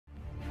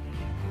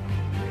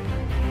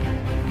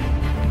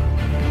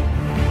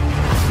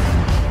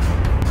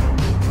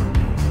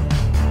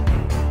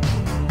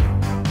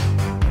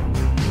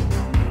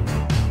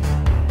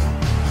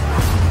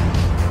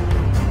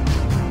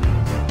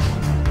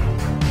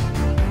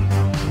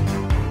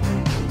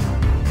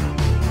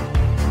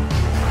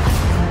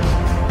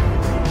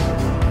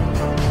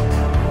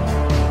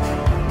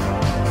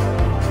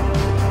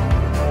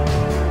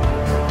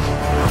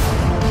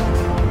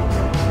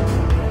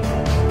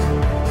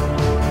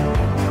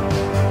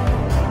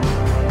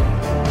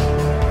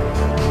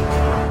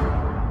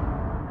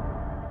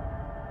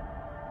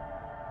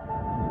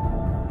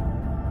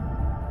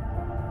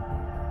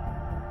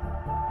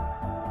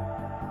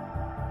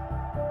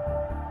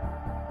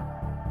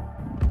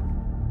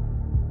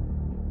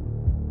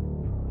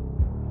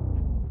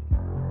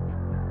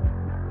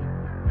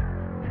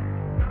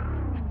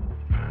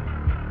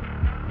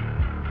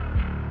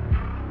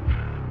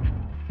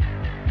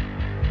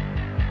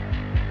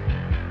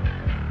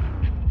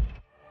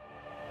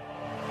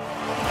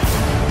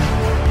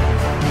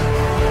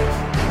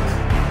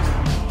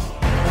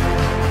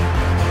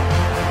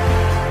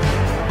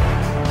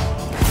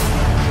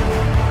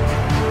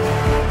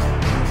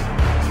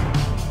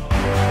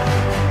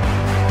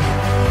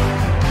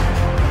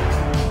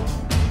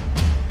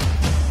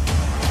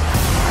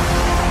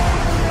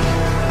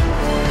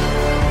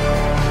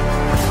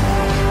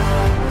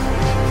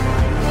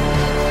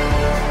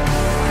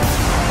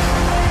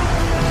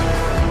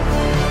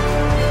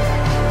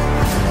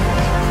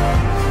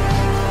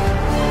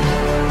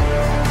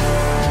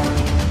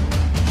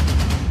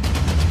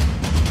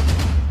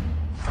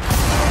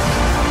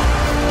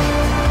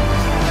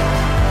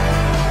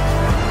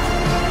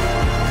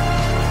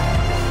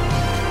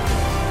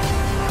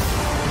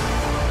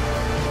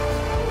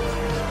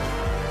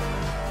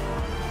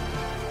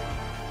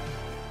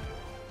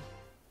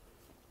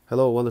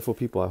Hello, wonderful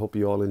people. I hope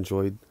you all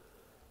enjoyed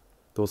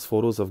those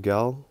photos of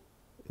Gal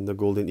in the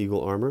Golden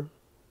Eagle armor.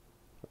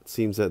 It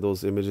seems that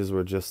those images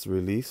were just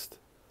released.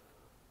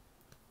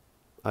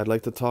 I'd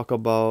like to talk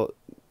about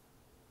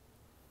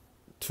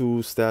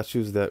two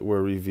statues that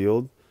were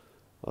revealed.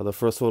 The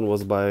first one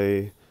was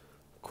by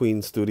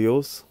Queen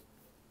Studios.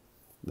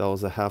 That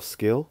was a half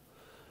scale.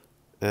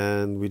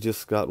 And we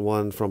just got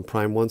one from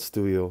Prime One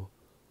Studio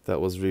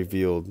that was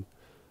revealed.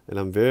 And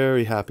I'm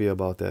very happy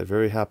about that.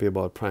 Very happy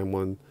about Prime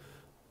One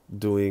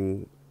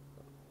doing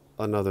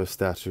another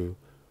statue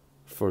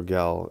for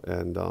Gal.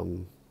 And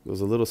it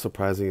was a little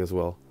surprising as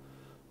well.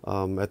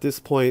 At this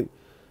point,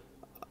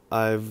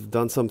 I've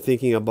done some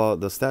thinking about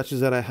the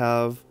statues that I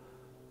have,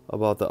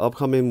 about the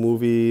upcoming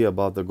movie,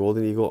 about the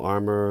Golden Eagle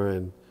armor,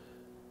 and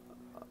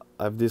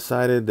I've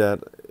decided that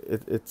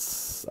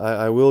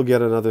I will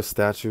get another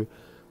statue,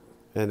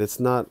 and it's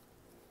not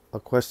a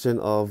question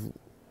of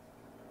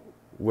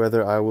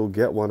whether I will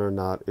get one or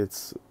not.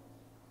 It's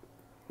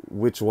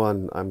which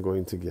one I'm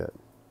going to get,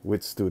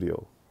 which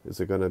studio.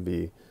 Is it going to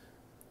be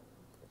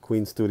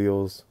Queen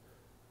Studios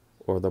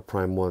or the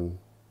Prime One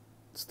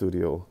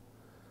Studio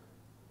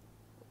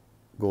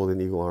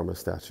Golden Eagle armor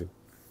statue?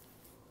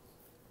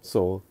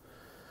 So,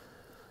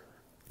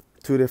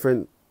 two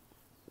different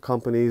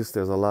companies.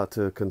 There's a lot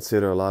to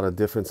consider, a lot of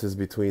differences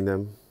between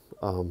them.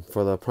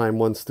 For the Prime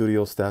One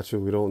Studio statue,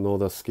 we don't know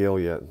the scale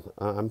yet.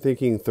 I'm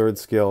thinking third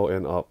scale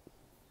and up.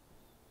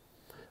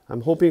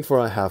 I'm hoping for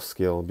a half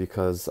scale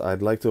because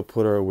I'd like to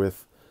put her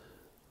with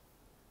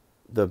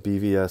the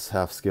BVS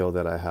half scale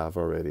that I have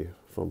already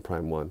from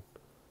Prime One.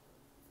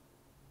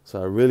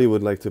 So I really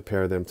would like to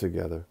pair them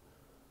together.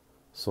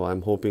 So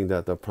I'm hoping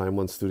that the Prime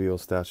One Studio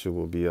statue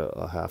will be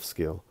a half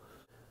scale.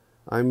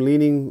 I'm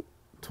leaning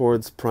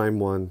towards Prime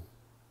One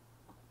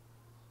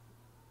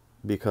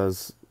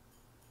because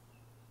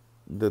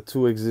the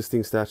two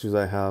existing statues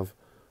I have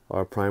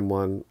are Prime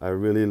One. I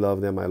really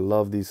love them. I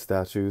love these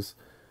statues.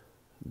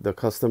 The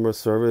customer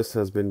service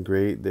has been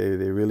great. They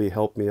really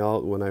helped me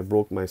out when I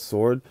broke my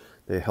sword.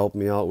 They helped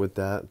me out with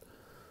that.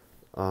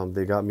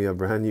 They got me a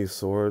brand new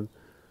sword.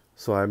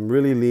 So I'm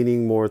really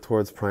leaning more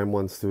towards Prime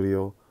One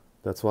Studio.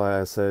 That's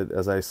why I said,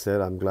 as I said,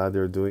 I'm glad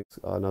they're doing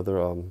another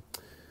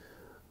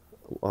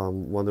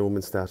Wonder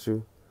Woman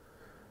statue.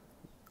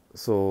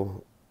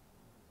 So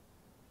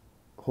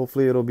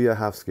hopefully it'll be a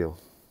half scale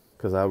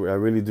because I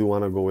really do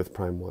want to go with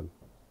Prime One.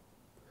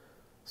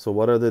 So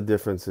what are the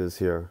differences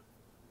here?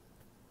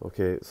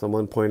 Okay,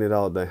 someone pointed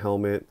out the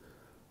helmet,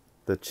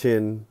 the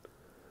chin.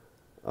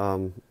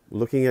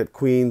 Looking at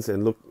Queen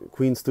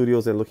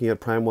Studios and looking at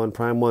Prime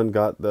One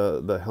got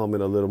the helmet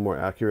a little more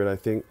accurate, I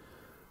think,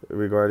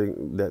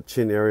 regarding that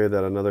chin area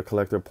that another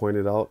collector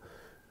pointed out.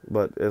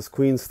 But as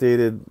Queen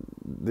stated,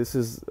 this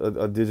is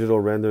a digital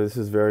render. This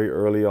is very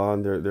early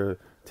on. They're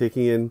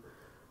taking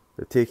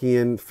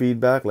in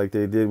feedback like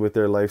they did with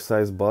their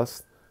life-size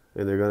bust,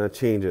 and they're gonna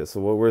change it.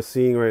 So what we're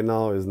seeing right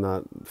now is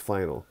not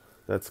final.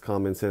 That's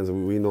common sense.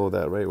 We know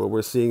that, right? What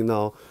we're seeing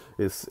now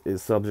is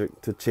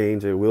subject to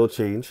change. It will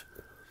change.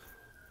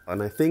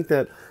 And I think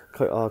that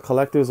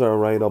collectors are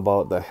right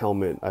about the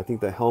helmet. I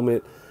think the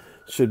helmet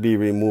should be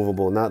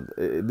removable. Not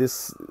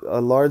this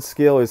a large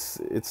scale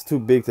it's too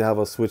big to have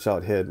a switch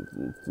out head,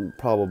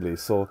 probably.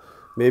 So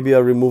maybe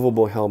a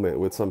removable helmet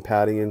with some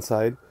padding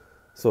inside.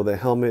 So the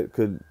helmet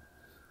could,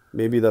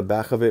 maybe the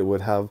back of it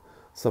would have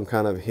some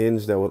kind of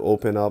hinge that would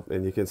open up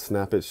and you can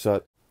snap it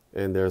shut,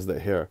 and there's the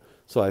hair.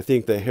 So I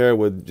think the hair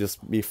would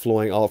just be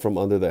flowing out from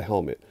under the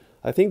helmet.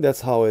 I think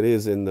that's how it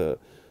is in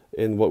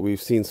what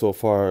we've seen so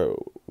far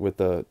with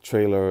the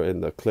trailer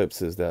and the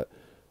clips, is that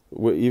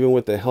even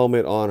with the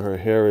helmet on, her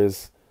hair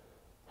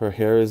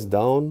is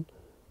down,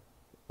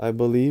 I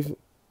believe.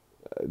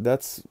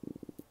 That's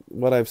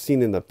what I've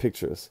seen in the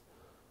pictures.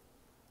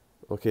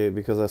 Okay,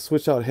 because a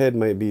switch out head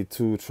might be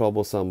too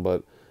troublesome,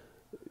 but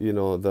you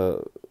know,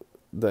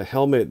 the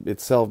helmet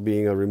itself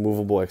being a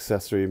removable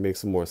accessory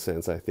makes more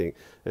sense, I think.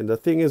 And the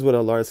thing is with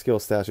a large scale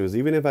statue is,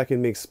 even if I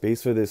can make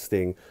space for this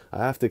thing, I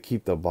have to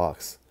keep the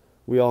box.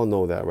 We all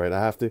know that, right?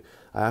 I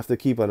have to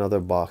keep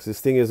another box.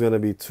 This thing is going to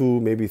be 2,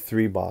 maybe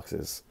 3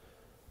 boxes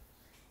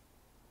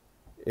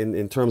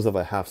in terms of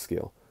a half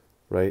scale,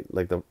 right?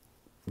 Like the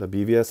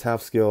BVS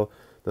half scale,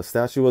 the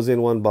statue was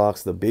in one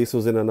box, the base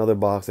was in another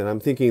box, and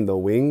I'm thinking the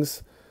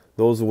wings,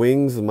 those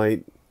wings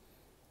might,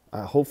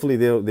 hopefully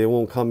they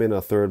won't come in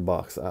a third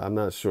box. I'm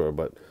not sure,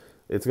 but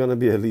it's going to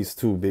be at least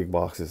 2 big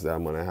boxes that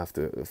I'm going to have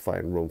to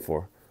find room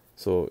for.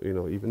 So, you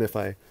know, even if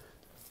I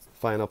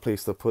find a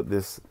place to put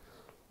this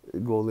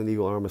Golden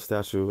Eagle armor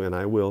statue, and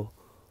I will,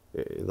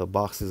 the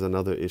box is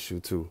another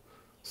issue too.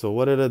 So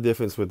what are the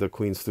difference with the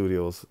Queen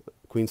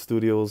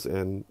Studios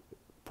and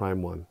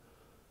Prime One?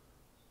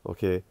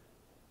 Okay,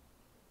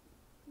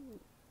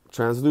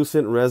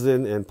 translucent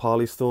resin and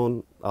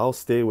polystone, I'll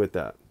stay with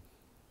that.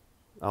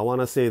 I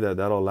want to say that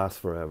that'll last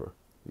forever.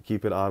 You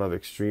keep it out of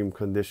extreme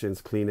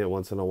conditions, clean it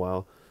once in a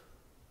while.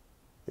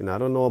 And I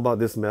don't know about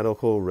this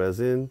medical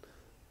resin,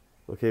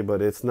 okay,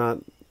 but it's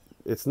not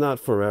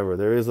forever.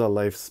 There is a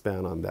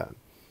lifespan on that.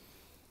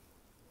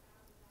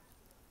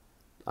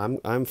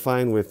 I'm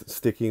fine with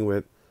sticking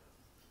with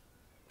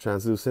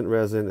translucent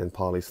resin and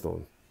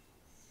polystone.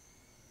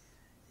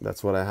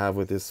 That's what I have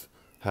with this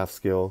half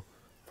scale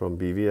from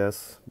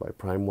BVS by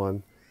Prime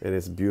One, and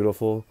it's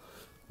beautiful.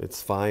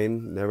 It's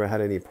fine. Never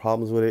had any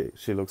problems with it.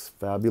 She looks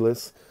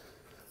fabulous.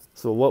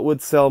 So what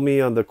would sell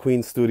me on the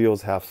Queen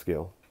Studios half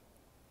scale?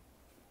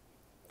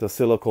 The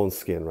silicone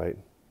skin, right?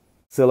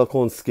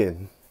 Silicone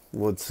skin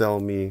would sell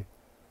me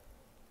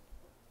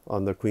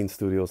on the Queen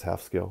Studios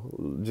half scale,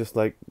 just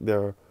like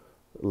their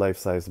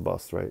life-size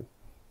bust, right?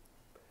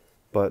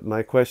 But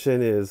my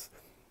question is,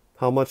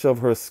 how much of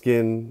her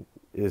skin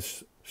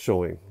is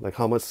showing? Like,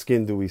 how much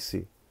skin do we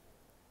see?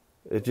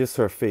 It's just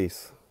her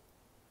face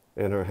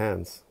and her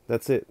hands.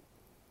 That's it.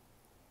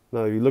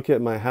 Now, if you look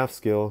at my half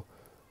scale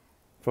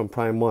from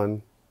Prime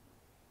One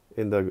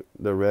in the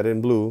red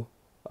and blue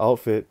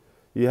outfit,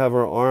 you have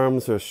her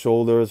arms, her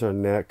shoulders, her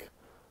neck,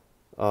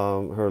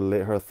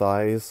 her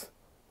thighs,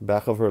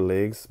 back of her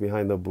legs,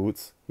 behind the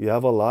boots. You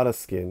have a lot of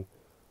skin.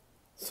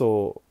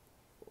 So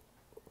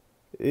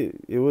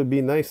it would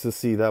be nice to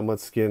see that much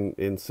skin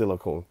in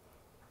silicone.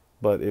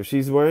 But if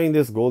she's wearing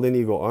this Golden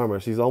Eagle armor,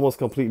 she's almost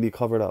completely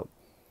covered up.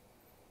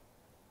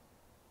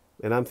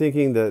 And I'm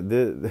thinking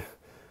that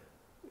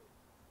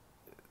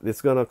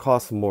it's going to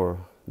cost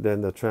more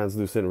than the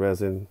translucent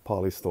resin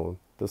polystone.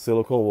 The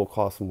silicone will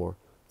cost more.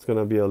 It's going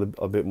to be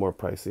a bit more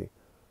pricey.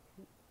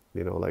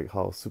 You know, like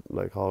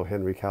how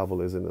Henry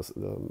Cavill is in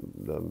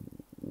the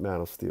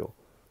Man of Steel.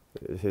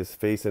 His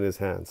face and his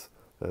hands.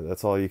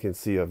 That's all you can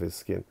see of his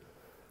skin.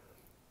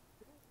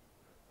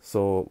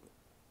 So,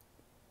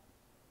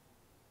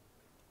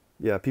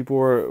 yeah,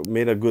 people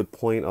made a good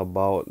point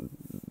about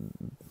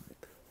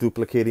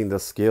duplicating the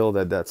scale,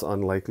 that's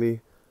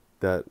unlikely,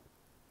 that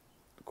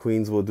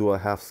Queens will do a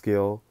half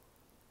scale,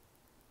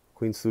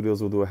 Queen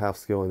Studios will do a half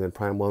scale, and then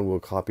Prime One will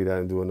copy that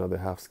and do another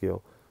half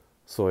scale.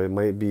 So it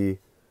might be,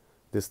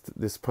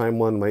 this Prime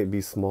One might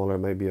be smaller, it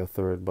might be a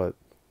third, but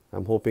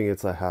I'm hoping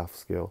it's a half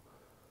scale.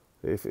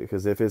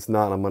 Because if it's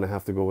not, I'm gonna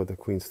have to go with the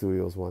Queen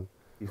Studios one.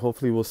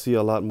 Hopefully we'll see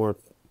a lot more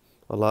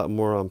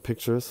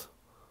pictures.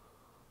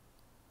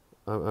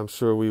 I'm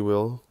sure we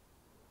will.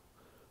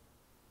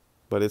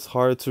 But it's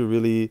hard to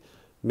really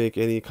make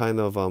any kind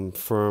of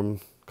firm,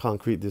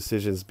 concrete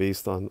decisions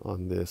based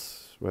on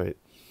this, right?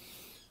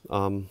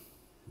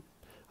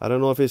 I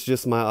don't know if it's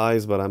just my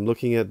eyes, but I'm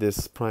looking at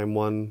this Prime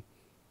One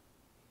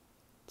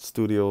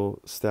Studio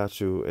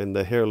statue, and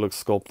the hair looks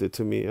sculpted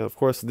to me. And of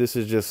course, this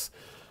is just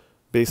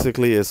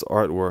basically it's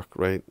artwork,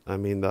 right? I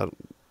mean, that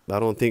I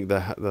don't think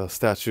the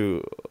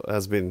statue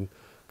has been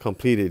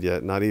completed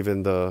yet, not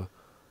even the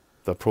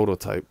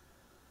prototype.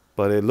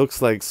 But it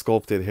looks like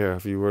sculpted hair.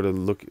 If you were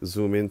to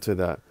zoom into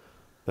that,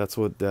 that's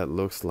what that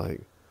looks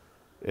like.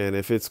 And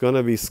if it's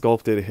gonna be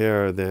sculpted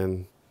hair,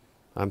 then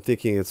I'm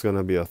thinking it's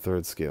gonna be a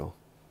third scale,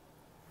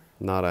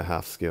 not a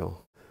half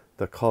scale.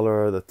 The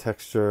color, the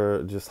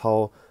texture, just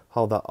how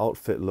the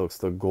outfit looks,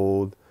 the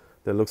gold.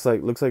 That looks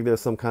like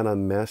there's some kind of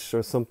mesh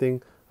or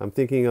something. I'm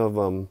thinking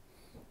of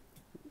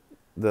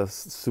the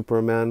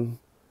Superman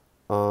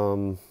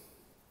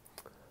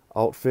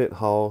outfit,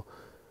 how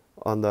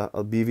on the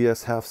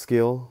BVS half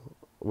scale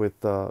with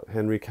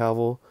Henry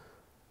Cavill,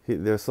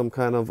 there's some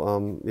kind of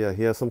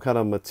he has some kind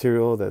of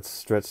material that's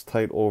stretched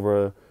tight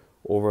over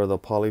the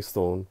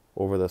polystone,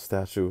 over the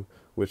statue,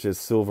 which is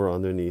silver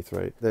underneath,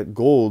 right? That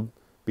gold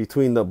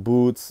between the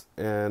boots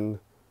and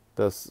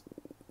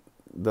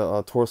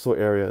the torso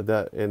area,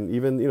 that, and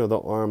even, you know, the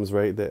arms,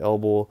 right, the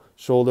elbow,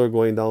 shoulder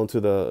going down to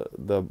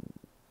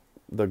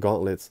the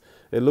gauntlets,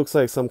 it looks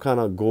like some kind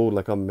of gold,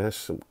 like a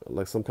mesh,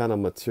 like some kind of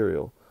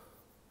material.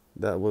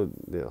 That would,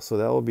 yeah, so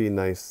that would be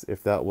nice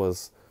if that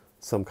was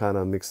some kind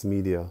of mixed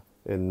media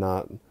and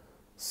not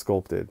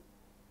sculpted.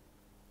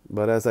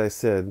 But as I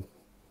said,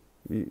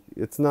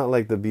 it's not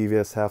like the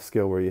BVS half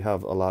scale where you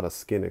have a lot of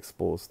skin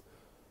exposed,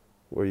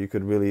 where you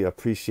could really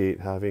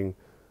appreciate having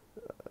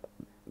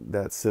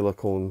that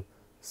silicone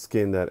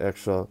skin, that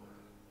extra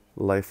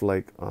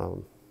lifelike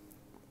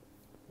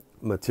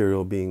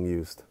material being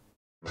used.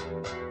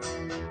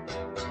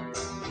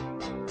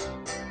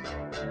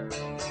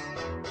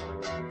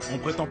 On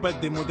prétend pas être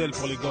des modèles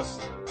pour les gosses,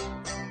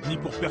 ni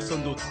pour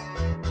personne d'autre.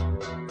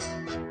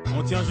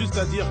 On tient juste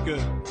à dire que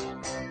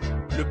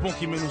le pont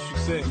qui mène au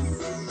succès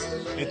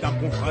est un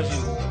pont fragile.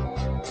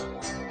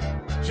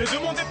 J'ai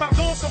demandé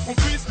pardon sans qu'on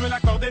puisse me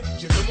l'accorder.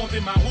 J'ai demandé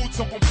ma route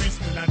sans qu'on puisse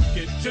me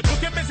l'indiquer. J'ai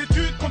troqué mes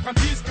études contre un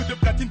disque de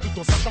platine, tout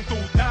en sachant que tôt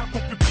ou tard ton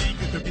public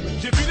te quitte.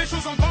 J'ai vu les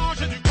choses en grand,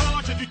 j'ai du temps,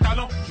 j'ai du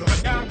talent. Je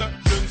regarde,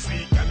 je ne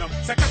suis qu'un homme.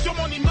 Ça capture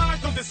mon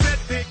image dans des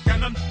sets et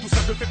canons. Tout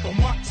ça te fait pour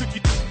moi ce qui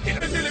et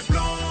péter les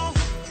plans.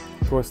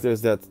 Of course,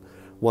 there's that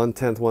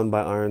 1/10 one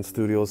by Iron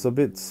Studio. It's a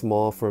bit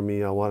small for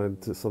me. I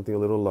wanted something a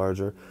little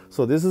larger.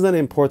 So this is an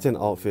important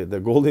outfit. The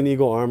Golden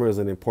Eagle armor is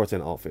an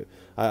important outfit.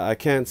 I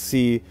can't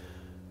see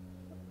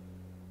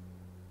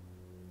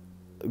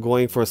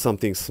going for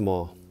something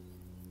small.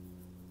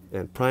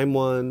 And Prime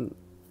One,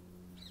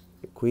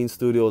 Queen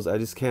Studios, I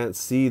just can't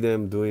see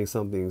them doing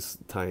something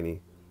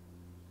tiny.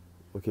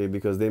 Okay,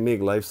 because they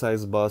make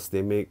life-size busts,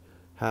 they make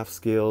half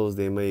scales,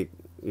 they make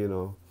you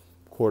know,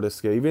 quarter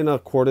scale. Even a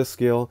quarter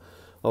scale,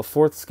 a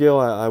fourth scale,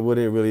 I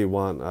wouldn't really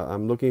want.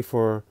 I'm looking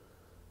for,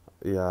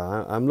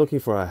 yeah, I'm looking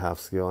for a half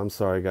scale. I'm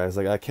sorry, guys.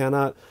 Like I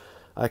cannot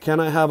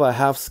have a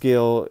half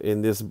scale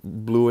in this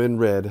blue and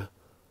red,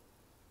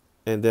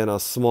 and then a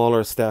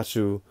smaller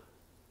statue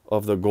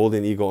of the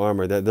golden eagle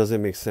armor. That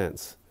doesn't make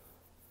sense.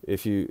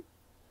 If you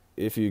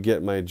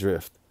get my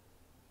drift,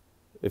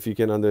 if you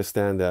can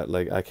understand that,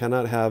 like I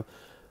cannot have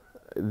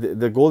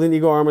the golden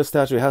eagle armor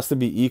statue has to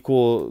be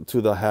equal to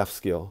the half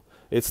scale.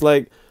 It's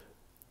like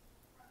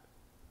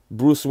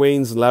Bruce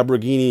Wayne's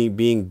Lamborghini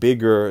being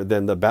bigger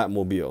than the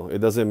Batmobile. It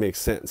doesn't make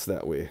sense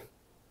that way.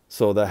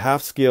 So the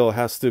half scale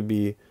has to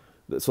be,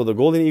 so the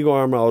golden eagle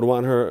armor,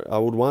 I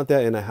would want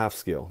that in a half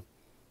scale,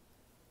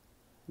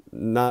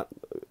 not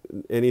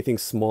anything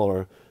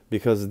smaller,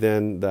 because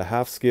then the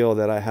half scale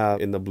that I have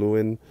in the blue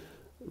and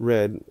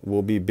red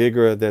will be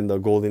bigger than the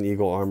golden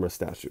eagle armor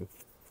statue.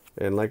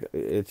 And like,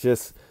 it's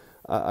just,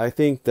 I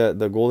think that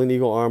the golden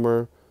eagle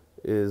armor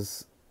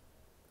is,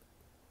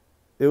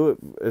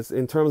 it's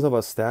in terms of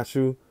a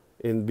statue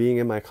in being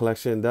in my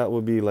collection, that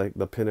would be like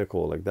the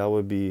pinnacle. Like that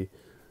would be,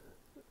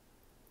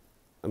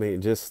 I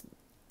mean, just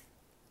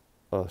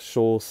a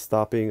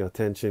show-stopping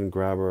attention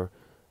grabber.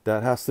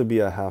 That has to be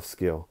a half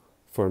scale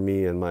for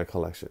me in my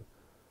collection.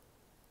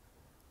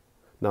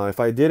 Now, if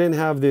I didn't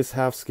have this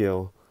half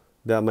scale,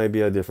 that might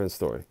be a different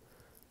story.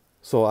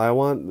 So I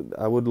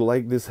would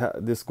like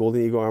this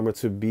golden eagle armor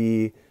to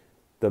be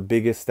the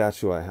biggest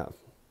statue I have,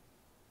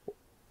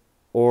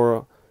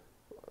 or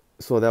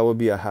so that would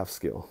be a half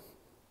scale,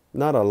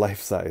 not a life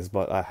size,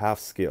 but a half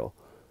scale,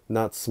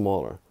 not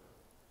smaller.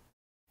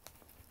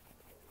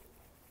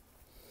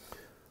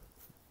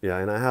 Yeah,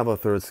 and I have a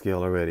third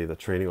scale already, the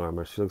training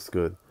armor. She looks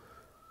good.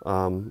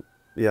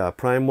 Yeah,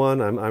 Prime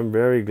 1, I'm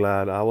very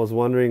glad. I was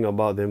wondering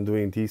about them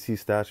doing DC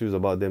statues,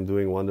 about them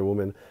doing Wonder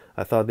Woman.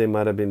 I thought they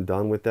might have been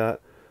done with that.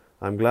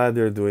 I'm glad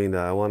they're doing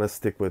that. I want to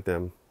stick with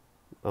them.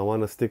 I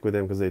want to stick with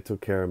them because they took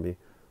care of me,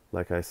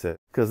 like I said.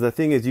 Because the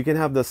thing is, you can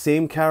have the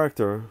same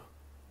character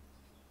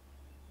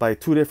by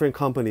two different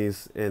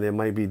companies and it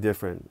might be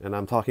different. And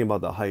I'm talking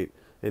about the height.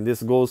 And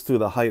this goes to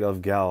the height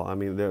of Gal. I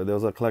mean, there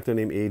was a collector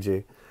named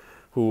AJ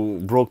who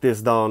broke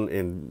this down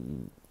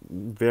in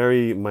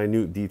very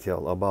minute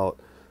detail about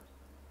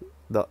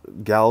the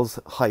Gal's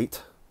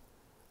height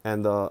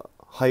and the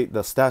height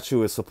the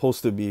statue is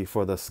supposed to be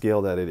for the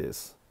scale that it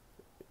is.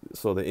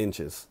 So the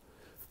inches,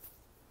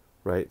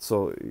 right?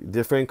 So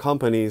different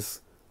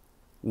companies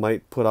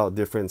might put out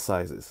different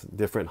sizes,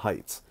 different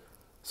heights.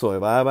 So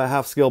if I have a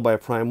half scale by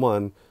Prime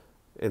 1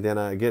 and then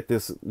I get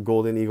this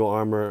golden eagle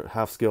armor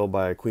half scale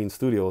by Queen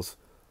Studios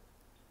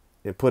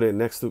and put them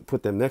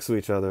next to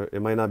each other,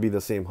 it might not be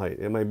the same height.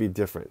 It might be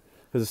different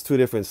because it's two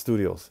different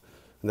studios.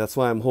 And that's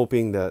why I'm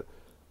hoping that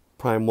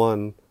Prime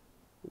 1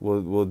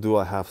 will do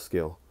a half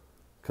scale,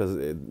 because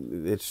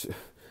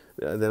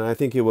then I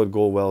think it would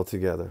go well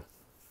together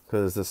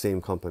because it's the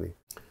same company.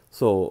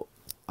 So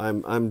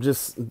I'm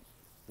just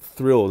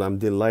thrilled. I'm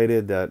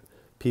delighted that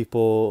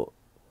people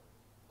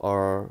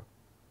are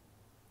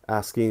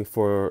asking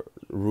for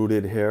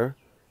rooted hair,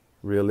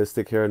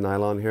 realistic hair,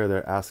 nylon hair.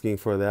 They're asking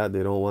for that.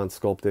 They don't want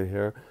sculpted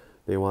hair.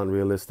 They want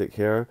realistic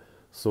hair.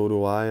 So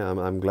do I.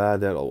 I'm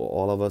glad that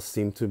all of us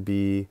seem to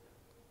be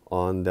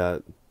on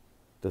the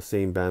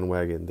same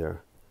bandwagon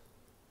there.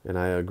 And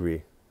I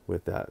agree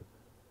with that.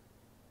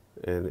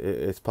 And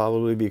it's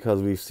probably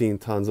because we've seen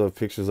tons of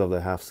pictures of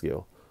the half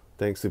scale.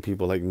 Thanks to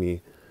people like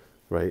me,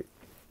 right?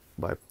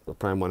 By the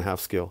Prime 1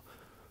 half scale.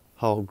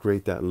 How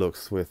great that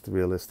looks with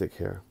realistic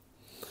hair.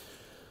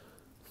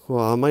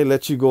 Well, I might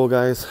let you go,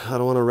 guys. I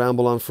don't want to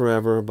ramble on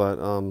forever, but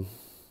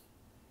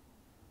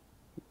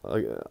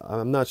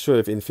I'm not sure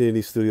if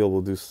Infinity Studio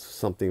will do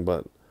something,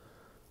 but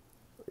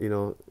you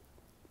know,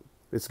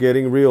 it's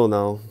getting real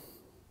now.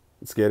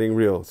 It's getting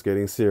real. It's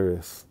getting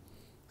serious.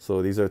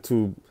 So these are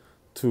two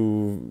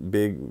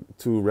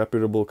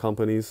reputable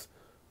companies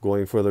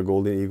going for the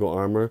Golden Eagle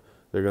armor.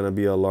 They're going to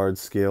be a large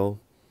scale,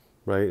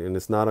 right? And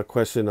it's not a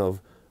question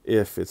of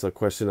if, it's a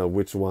question of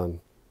which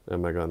one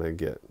am I going to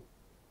get.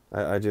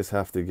 I just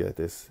have to get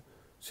this.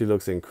 She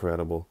looks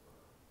incredible.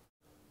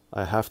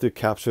 I have to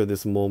capture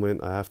this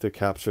moment. I have to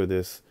capture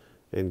this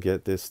and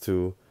get this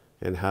too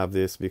and have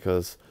this,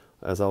 because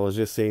as I was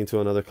just saying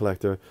to another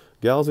collector,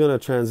 Gal's going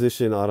to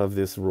transition out of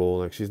this role.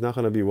 Like, she's not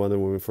going to be Wonder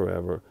Woman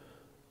forever.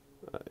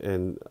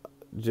 And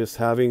just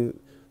having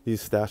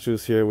these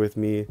statues here with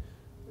me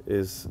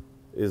is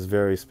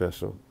very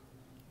special.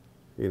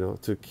 You know,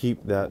 to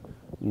keep that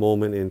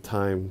moment in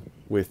time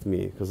with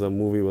me, because the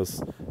movie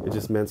it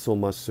just meant so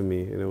much to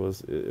me, and it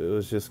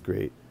was just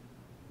great.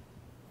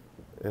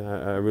 And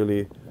I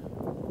really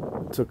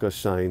took a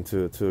shine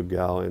to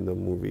Gal in the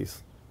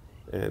movies,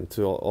 and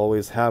to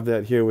always have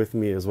that here with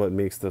me is what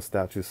makes the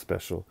statue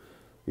special,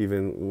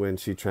 even when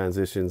she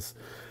transitions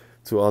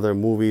to other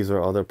movies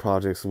or other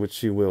projects, which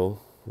she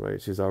will,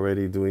 right? She's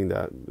already doing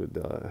that with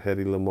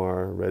Hedy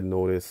Lamarr, Red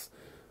Notice.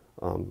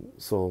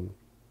 So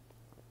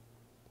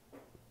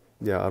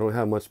yeah, I don't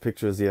have much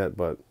pictures yet,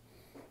 but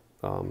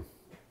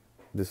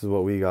this is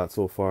what we got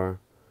so far.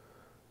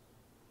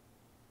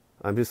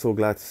 I'm just so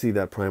glad to see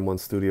that Prime 1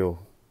 Studio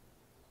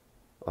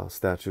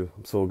statue.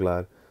 I'm so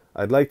glad.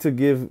 I'd like to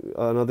give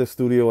another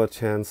studio a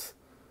chance,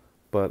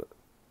 but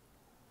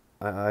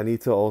I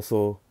need to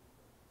also,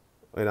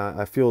 and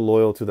I feel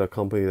loyal to the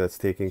company that's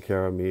taking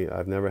care of me.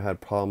 I've never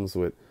had problems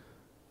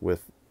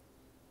with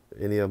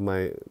any of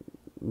my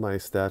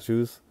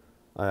statues.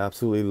 I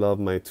absolutely love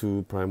my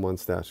two Prime 1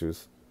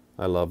 statues.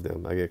 I love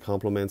them. I get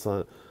compliments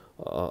on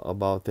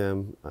about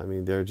them. I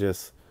mean, they're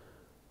just,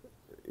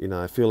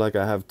 I feel like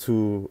I have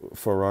two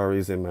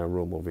Ferraris in my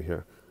room over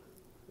here,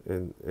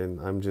 and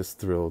I'm just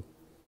thrilled.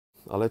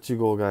 I'll let you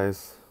go,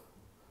 guys.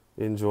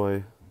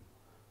 Enjoy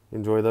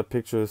the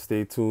pictures.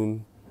 Stay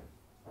tuned.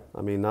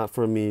 I mean, not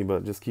for me,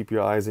 but just keep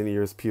your eyes and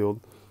ears peeled.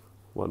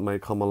 What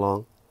might come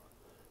along.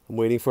 I'm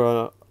waiting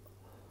for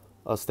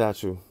a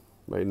statue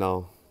right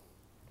now.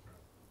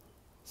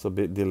 It's a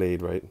bit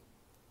delayed, right?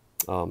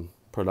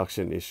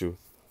 Production issue,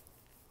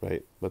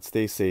 right? But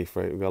stay safe,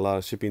 right? We've got a lot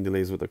of shipping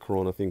delays with the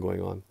corona thing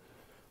going on.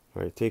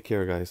 All right, take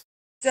care, guys.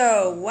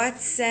 So, what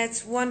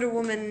sets Wonder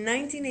Woman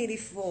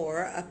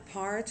 1984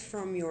 apart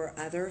from your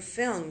other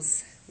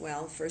films?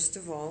 Well, first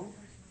of all,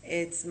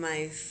 it's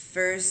my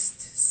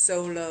first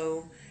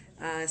solo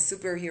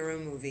superhero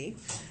movie.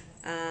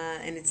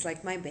 And it's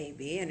like my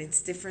baby, and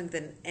it's different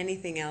than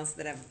anything else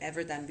that I've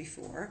ever done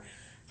before.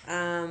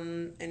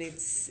 And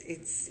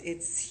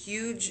it's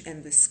huge,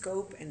 and the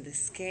scope and the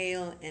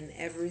scale and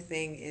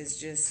everything is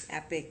just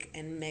epic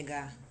and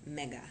mega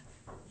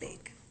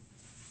big.